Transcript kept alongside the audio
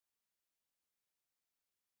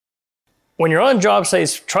When you're on job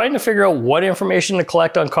sites, trying to figure out what information to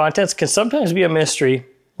collect on contents can sometimes be a mystery.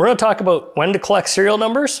 We're going to talk about when to collect serial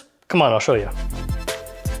numbers. Come on, I'll show you.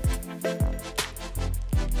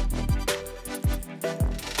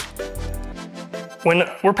 When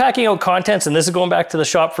we're packing out contents, and this is going back to the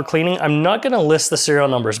shop for cleaning, I'm not going to list the serial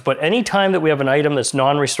numbers, but anytime that we have an item that's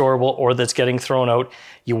non-restorable or that's getting thrown out,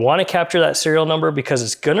 you want to capture that serial number because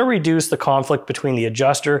it's going to reduce the conflict between the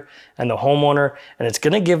adjuster and the homeowner, and it's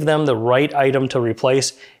going to give them the right item to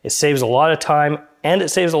replace. It saves a lot of time and it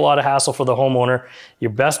saves a lot of hassle for the homeowner.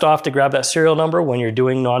 You're best off to grab that serial number when you're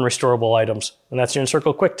doing non-restorable items, and that's your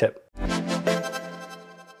Encircle quick tip.